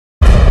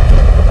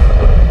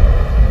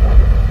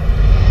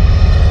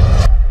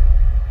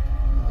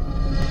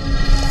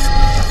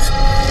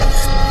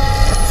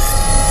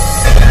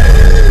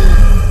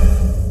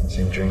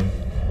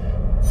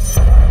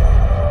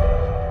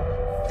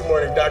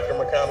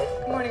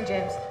Good morning,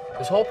 James.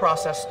 This whole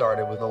process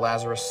started with the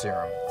Lazarus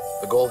serum.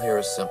 The goal here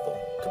is simple,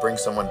 to bring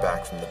someone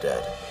back from the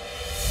dead.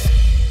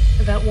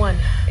 Event 1.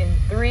 In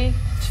 3,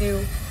 2,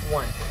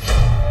 1.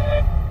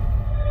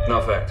 No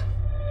effect.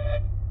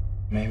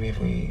 Maybe if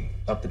we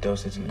up the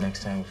dosage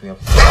next time, if we up...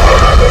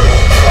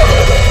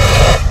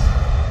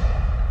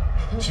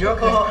 You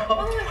okay?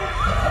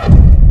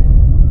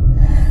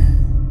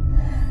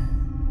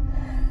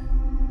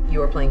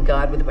 You are playing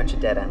God with a bunch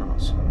of dead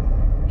animals.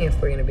 If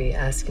we're going to be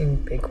asking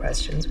big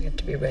questions, we have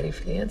to be ready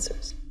for the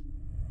answers.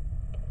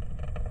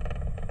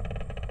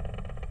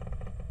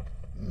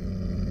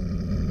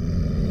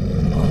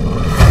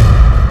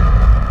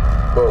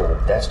 Whoa,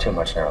 that's too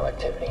much neural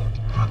activity.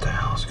 What the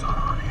hell's going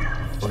on here?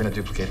 We're gonna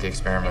duplicate the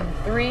experiment. In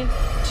 3, 2,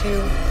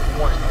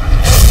 1.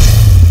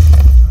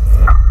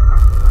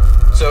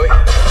 Zoe,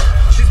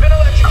 she's been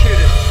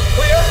electrocuted.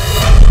 Clear?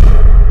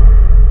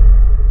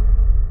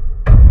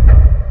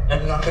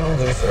 I'm not gonna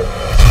lose her.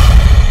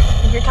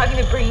 You're talking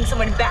about bringing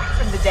someone back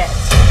from the dead.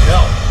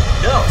 No,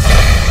 no.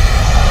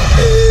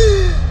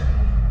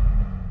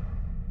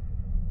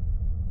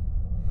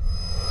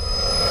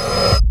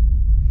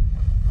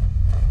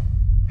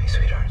 Hey,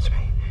 sweetheart, it's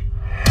me.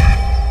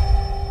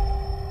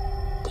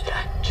 Did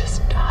I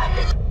just die?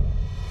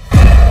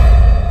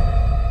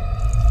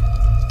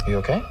 You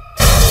okay?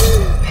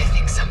 I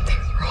think something's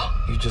wrong.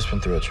 You've just been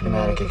through a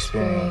traumatic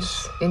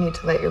experience. You need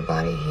to let your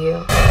body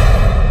heal.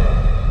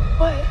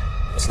 What?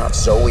 It's not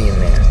Zoe in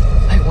there.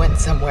 I went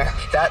somewhere.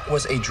 That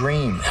was a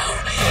dream.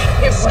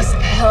 It was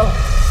hell.